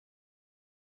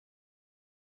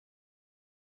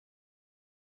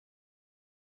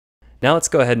Now let's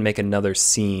go ahead and make another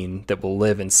scene that will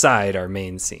live inside our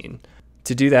main scene.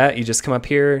 To do that, you just come up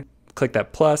here, click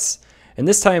that plus, and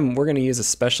this time we're going to use a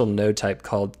special node type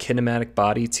called kinematic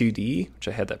body 2D, which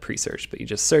I had that pre-searched, but you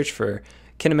just search for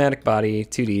kinematic body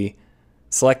 2D,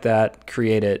 select that,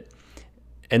 create it.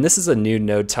 And this is a new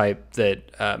node type that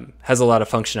has a lot of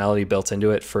functionality built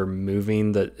into it for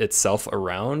moving itself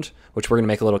around, which we're going to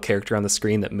make a little character on the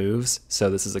screen that moves. So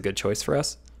this is a good choice for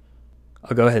us.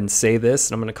 I'll go ahead and save this,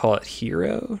 and I'm going to call it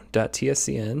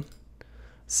hero.tscn.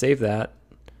 Save that.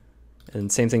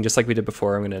 And same thing, just like we did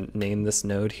before, I'm going to name this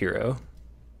node hero.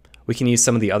 We can use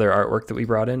some of the other artwork that we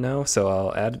brought in now. So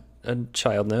I'll add a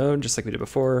child node, just like we did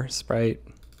before, sprite.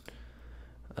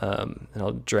 And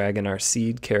I'll drag in our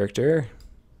seed character.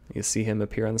 You'll see him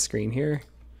appear on the screen here.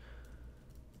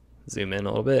 Zoom in a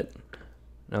little bit.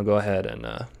 And I'll go ahead and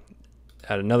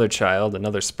add another child,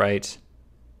 another sprite.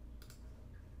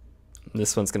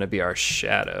 This one's going to be our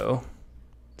shadow.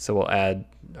 So we'll add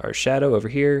our shadow over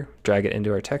here, drag it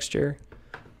into our texture.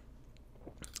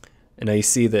 And now you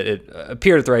see that it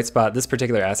appeared at the right spot. This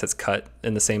particular asset's cut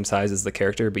in the same size as the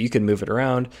character, but you can move it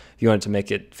around. If you wanted to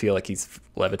make it feel like he's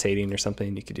levitating or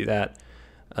something, you could do that.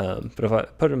 But if I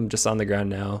put him just on the ground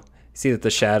now, you see that the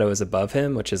shadow is above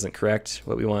him, which isn't correct.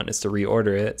 What we want is to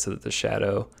reorder it so that the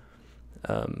shadow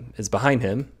is behind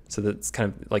him. So that's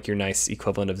kind of like your nice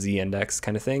equivalent of z-index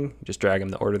kind of thing. You just drag them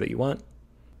the order that you want.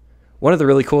 One of the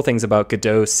really cool things about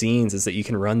Godot scenes is that you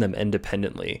can run them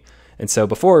independently. And so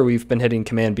before, we've been hitting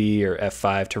Command B or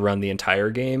F5 to run the entire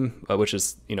game, which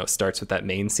is, starts with that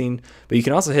main scene. But you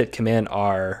can also hit Command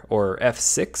R or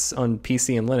F6 on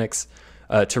PC and Linux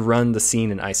to run the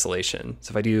scene in isolation.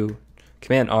 So if I do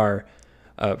Command R,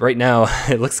 right now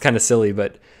it looks kind of silly,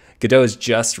 but Godot is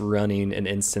just running an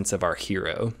instance of our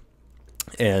hero.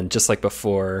 And just like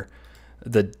before,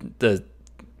 the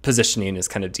positioning is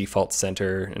kind of default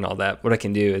center and all that. What I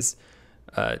can do is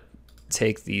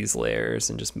take these layers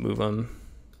and just move them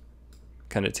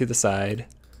kind of to the side.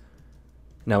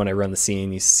 Now when I run the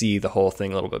scene, you see the whole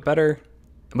thing a little bit better.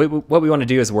 What we want to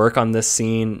do is work on this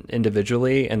scene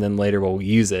individually, and then later we'll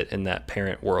use it in that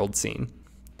parent world scene.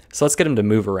 So let's get him to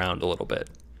move around a little bit.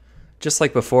 Just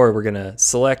like before, we're going to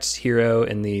select hero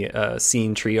in the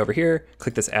scene tree over here,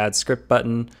 click this add script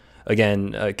button.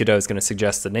 Again, Godot is going to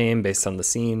suggest the name based on the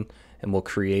scene, and we'll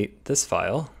create this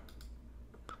file.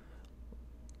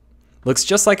 Looks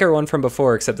just like our one from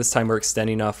before, except this time we're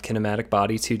extending off kinematic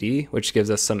body 2D, which gives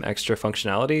us some extra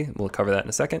functionality. We'll cover that in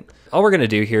a second. All we're going to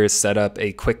do here is set up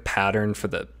a quick pattern for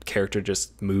the character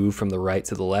just move from the right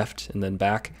to the left and then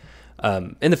back.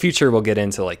 In the future, we'll get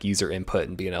into like user input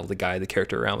and being able to guide the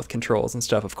character around with controls and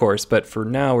stuff, of course. But for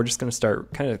now, we're just going to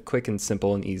start kind of quick and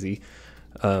simple and easy.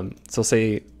 So we'll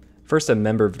say first a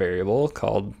member variable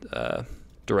called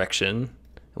direction. And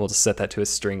we'll just set that to a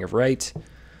string of right.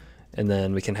 And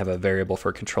then we can have a variable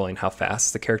for controlling how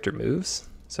fast the character moves.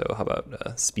 So how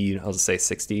about speed? I'll just say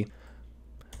 60.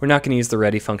 We're not going to use the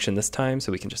ready function this time,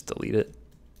 so we can just delete it.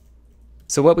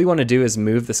 So what we want to do is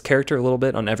move this character a little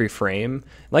bit on every frame.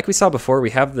 Like we saw before, we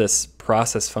have this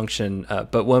process function,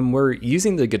 but when we're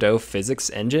using the Godot physics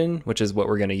engine, which is what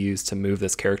we're going to use to move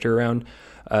this character around,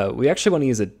 we actually want to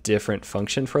use a different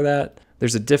function for that.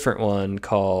 There's a different one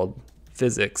called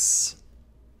physics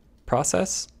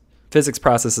process. Physics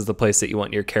process is the place that you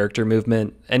want your character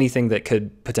movement, anything that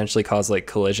could potentially cause like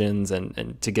collisions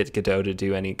and to get Godot to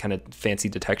do any kind of fancy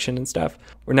detection and stuff.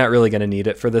 We're not really going to need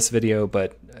it for this video,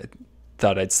 but I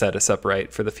thought I'd set us up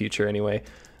right for the future anyway.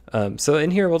 So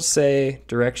in here we'll just say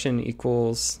direction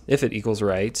equals, if it equals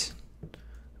right.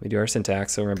 We do our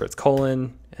syntax, so remember it's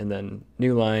colon and then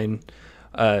new line.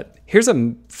 Here's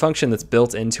a function that's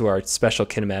built into our special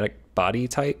kinematic body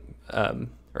type,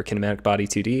 or kinematic body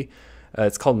 2D.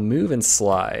 It's called move and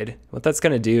slide. What that's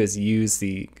going to do is use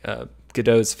the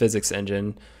Godot's physics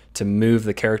engine to move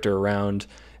the character around,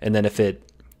 and then if it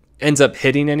ends up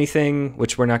hitting anything,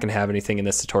 which we're not going to have anything in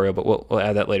this tutorial, but we'll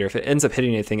add that later. If it ends up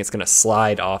hitting anything, it's going to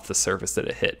slide off the surface that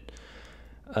it hit.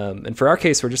 And for our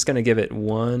case, we're just going to give it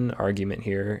one argument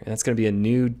here, and that's going to be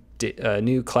a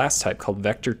new class type called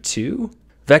vector2.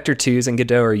 Vector2s in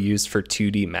Godot are used for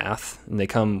 2D math,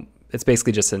 and it's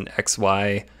basically just an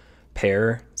XY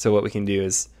pair. So what we can do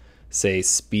is say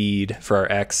speed for our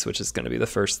X, which is going to be the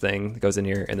first thing that goes in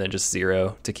here, and then just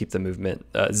 0 to keep the movement.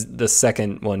 The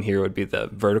second one here would be the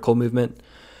vertical movement,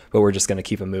 but we're just going to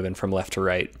keep them moving from left to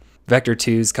right. Vector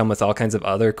 2s come with all kinds of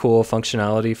other cool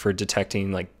functionality for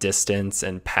detecting like distance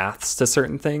and paths to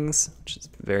certain things, which is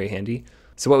very handy.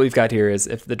 So what we've got here is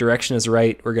if the direction is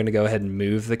right, we're going to go ahead and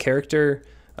move the character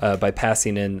by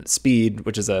passing in speed,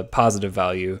 which is a positive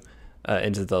value,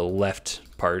 into the left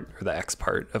part or the X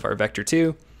part of our vector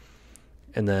 2.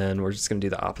 And then we're just going to do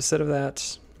the opposite of that.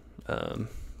 So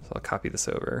I'll copy this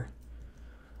over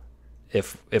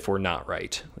if we're not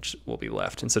right, which will be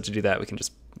left. And so to do that, we can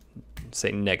just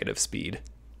say negative speed.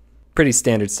 Pretty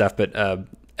standard stuff, but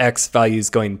X values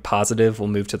going positive will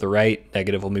move to the right,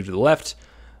 negative will move to the left.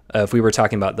 If we were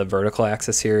talking about the vertical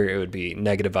axis here, it would be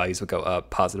negative values would go up,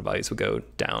 positive values would go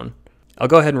down. I'll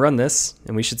go ahead and run this,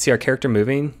 and we should see our character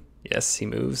moving. Yes, he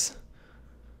moves.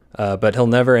 But he'll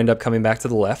never end up coming back to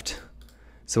the left.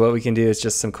 So what we can do is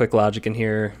just some quick logic in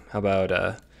here. How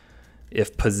about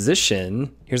if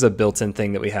position, here's a built-in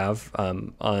thing that we have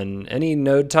on any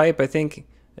node type, I think,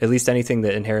 at least anything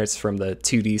that inherits from the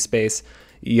 2D space,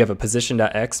 you have a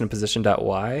position.x and a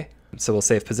position.y. So we'll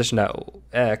say if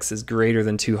position.x is greater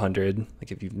than 200,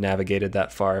 like if you've navigated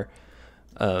that far,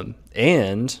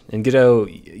 and in Godot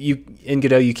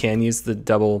you can use the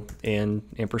double and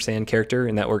ampersand character,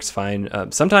 and that works fine.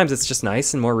 Sometimes it's just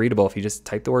nice and more readable if you just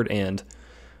type the word and.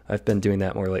 I've been doing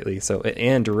that more lately. So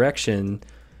and direction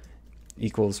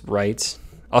equals right.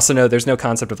 Also note there's no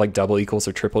concept of like double equals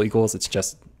or triple equals. It's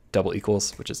just double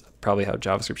equals, which is probably how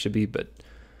JavaScript should be, but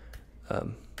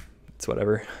it's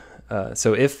whatever.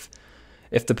 So if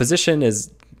the position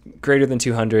is greater than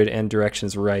 200 and direction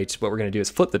is right, what we're going to do is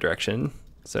flip the direction.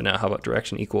 So now how about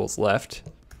direction equals left?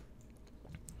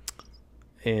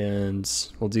 And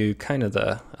we'll do kind of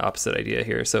the opposite idea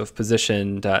here. So if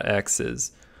position.x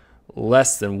is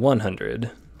less than 100,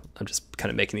 I'm just kind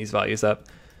of making these values up,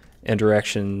 and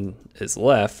direction is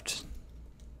left,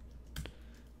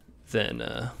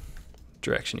 then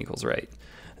direction equals right.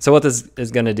 So what this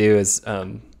is going to do is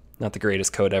not the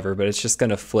greatest code ever, but it's just going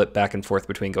to flip back and forth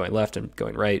between going left and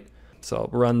going right. So I'll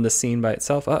run the scene by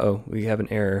itself. Uh-oh, we have an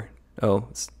error. Oh,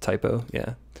 it's a typo.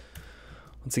 Yeah.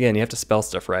 Once again, you have to spell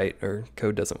stuff right or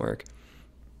code doesn't work.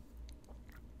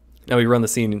 Now we run the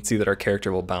scene and see that our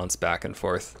character will bounce back and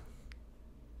forth.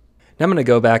 Now I'm going to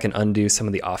go back and undo some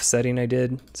of the offsetting I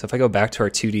did. So if I go back to our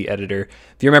 2D editor,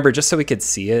 if you remember, just so we could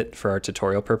see it for our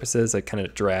tutorial purposes, I kind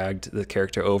of dragged the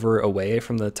character over away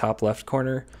from the top left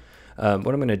corner. What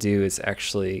I'm going to do is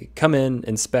actually come in,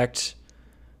 inspect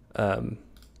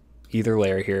either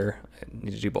layer here. I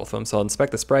need to do both of them. So I'll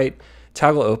inspect the sprite,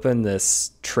 toggle open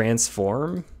this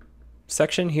transform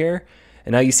section here.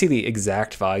 And now you see the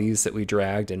exact values that we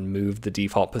dragged and moved the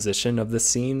default position of this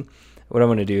scene. What I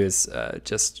want to do is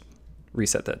just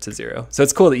reset that to 0. So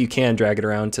it's cool that you can drag it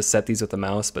around to set these with the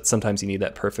mouse, but sometimes you need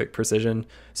that perfect precision.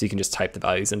 So you can just type the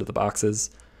values into the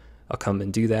boxes. I'll come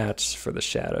and do that for the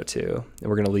shadow too. And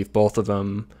we're going to leave both of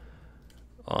them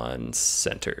on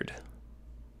centered.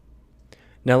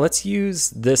 Now let's use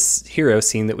this hero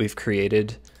scene that we've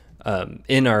created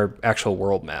in our actual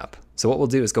world map. So what we'll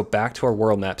do is go back to our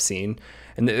world map scene.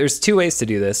 And there's two ways to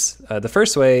do this. The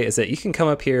first way is that you can come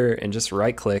up here and just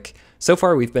right click. So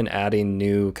far we've been adding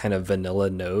new kind of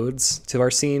vanilla nodes to our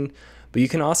scene, but you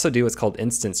can also do what's called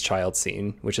instance child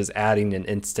scene, which is adding an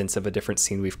instance of a different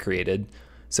scene we've created.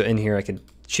 So in here I can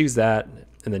choose that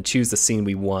and then choose the scene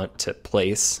we want to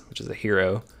place, which is a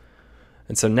hero.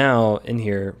 And so now in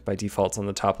here, by default on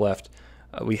the top left,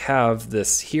 we have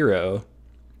this hero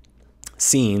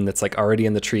scene that's like already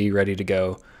in the tree, ready to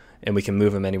go, and we can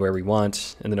move him anywhere we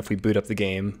want. And then if we boot up the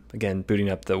game, again, booting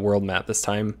up the world map this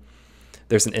time,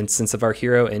 there's an instance of our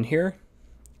hero in here.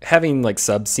 Having like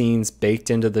sub scenes baked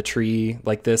into the tree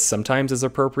like this sometimes is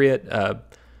appropriate,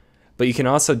 but you can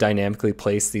also dynamically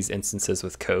place these instances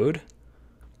with code.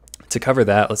 To cover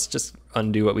that, let's just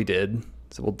undo what we did.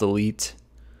 So we'll delete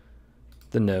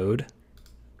the node.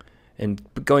 And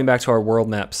going back to our world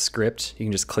map script, you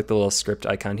can just click the little script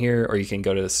icon here, or you can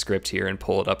go to the script here and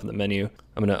pull it up in the menu.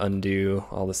 I'm going to undo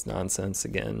all this nonsense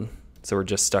again. So we're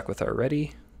just stuck with our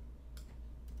ready.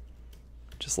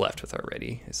 Just left with our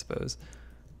ready, I suppose.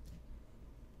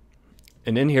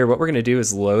 And in here, what we're going to do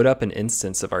is load up an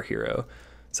instance of our hero.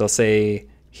 So I'll say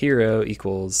hero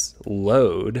equals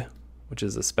load, which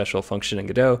is a special function in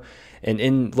Godot. And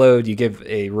in load, you give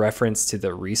a reference to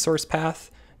the resource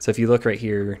path. So if you look right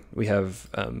here, we have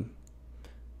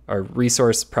our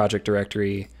resource project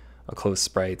directory. I'll close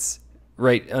sprites.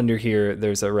 Right under here,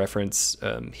 there's a reference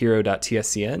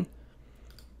hero.tscn.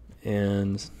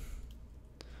 And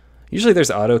usually there's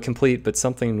autocomplete, but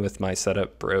something with my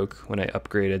setup broke when I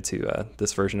upgraded to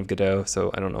this version of Godot.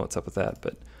 So I don't know what's up with that,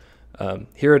 but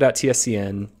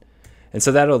hero.tscn. And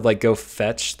so that'll like go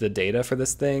fetch the data for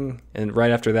this thing. And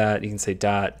right after that, you can say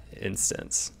dot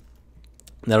instance.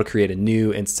 And that'll create a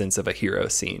new instance of a hero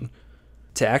scene.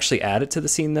 To actually add it to the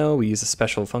scene though, we use a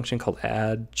special function called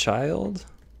add child.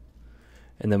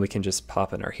 And then we can just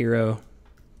pop in our hero.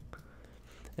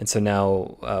 And so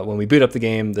now when we boot up the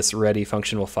game, this ready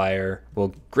function will fire.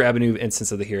 We'll grab a new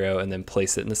instance of the hero and then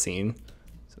place it in the scene.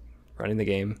 So running the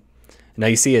game. Now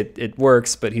you see it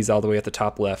works, but he's all the way at the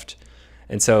top left.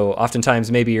 And so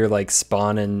oftentimes maybe you're like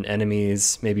spawning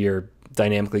enemies, maybe you're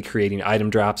dynamically creating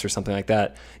item drops or something like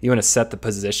that. You want to set the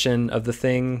position of the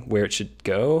thing where it should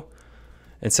go.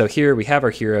 And so here we have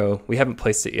our hero. We haven't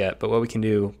placed it yet, but what we can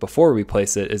do before we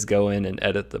place it is go in and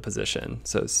edit the position.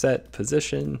 So set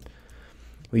position.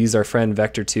 We use our friend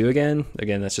vector2 again.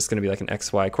 Again, that's just going to be like an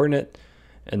XY coordinate.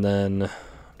 And then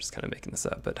I'm just kind of making this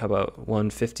up, but how about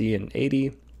 150 and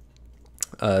 80?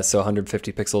 So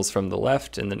 150 pixels from the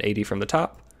left and then 80 from the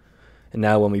top. And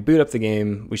now when we boot up the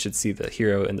game, we should see the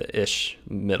hero in the ish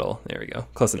middle. There we go,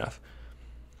 close enough.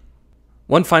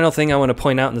 One final thing I want to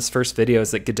point out in this first video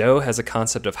is that Godot has a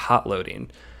concept of hot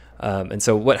loading. And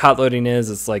so what hot loading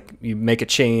is like you make a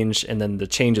change and then the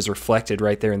change is reflected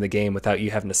right there in the game without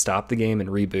you having to stop the game and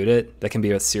reboot it. That can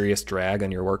be a serious drag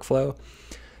on your workflow.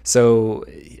 So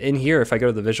in here, if I go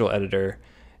to the visual editor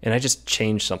and I just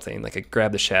change something, like I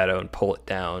grab the shadow and pull it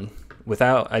down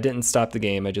I didn't stop the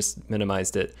game, I just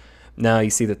minimized it. Now you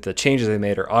see that the changes I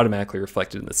made are automatically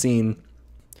reflected in the scene.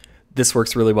 This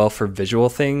works really well for visual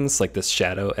things like this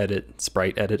shadow edit,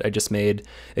 sprite edit I just made.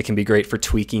 It can be great for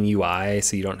tweaking UI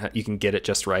so you can get it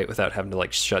just right without having to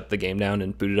like shut the game down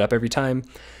and boot it up every time.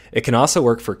 It can also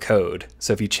work for code.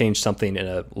 So if you change something in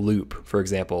a loop, for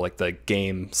example, like the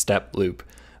game step loop,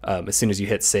 as soon as you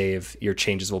hit save, your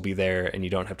changes will be there and you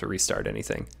don't have to restart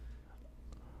anything.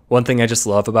 One thing I just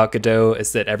love about Godot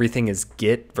is that everything is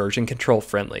Git Version Control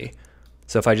friendly.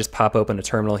 So if I just pop open a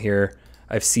terminal here,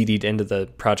 I've CD'd into the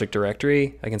project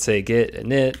directory. I can say git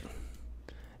init,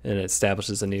 and it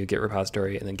establishes a new Git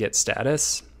repository, and then git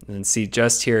status. And then see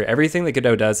just here, everything that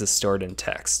Godot does is stored in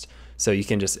text. So you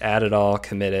can just add it all,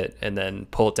 commit it, and then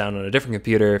pull it down on a different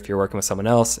computer if you're working with someone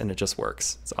else, and it just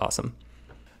works. It's awesome.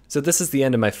 So this is the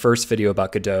end of my first video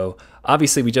about Godot.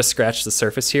 Obviously, we just scratched the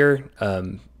surface here.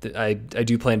 I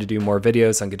do plan to do more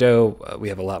videos on Godot. We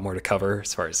have a lot more to cover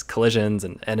as far as collisions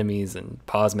and enemies and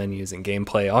pause menus and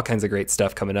gameplay, all kinds of great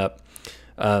stuff coming up.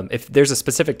 If there's a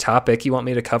specific topic you want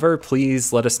me to cover,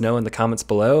 please let us know in the comments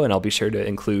below, and I'll be sure to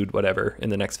include whatever in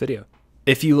the next video.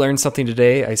 If you learned something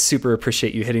today, I super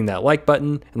appreciate you hitting that like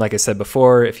button. And like I said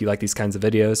before, if you like these kinds of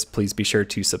videos, please be sure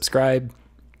to subscribe.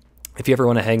 If you ever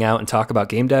want to hang out and talk about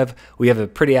game dev, we have a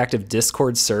pretty active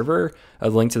Discord server. A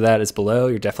link to that is below.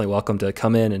 You're definitely welcome to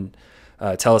come in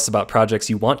and tell us about projects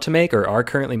you want to make or are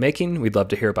currently making. We'd love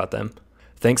to hear about them.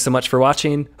 Thanks so much for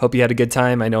watching. Hope you had a good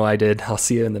time. I know I did. I'll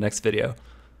see you in the next video.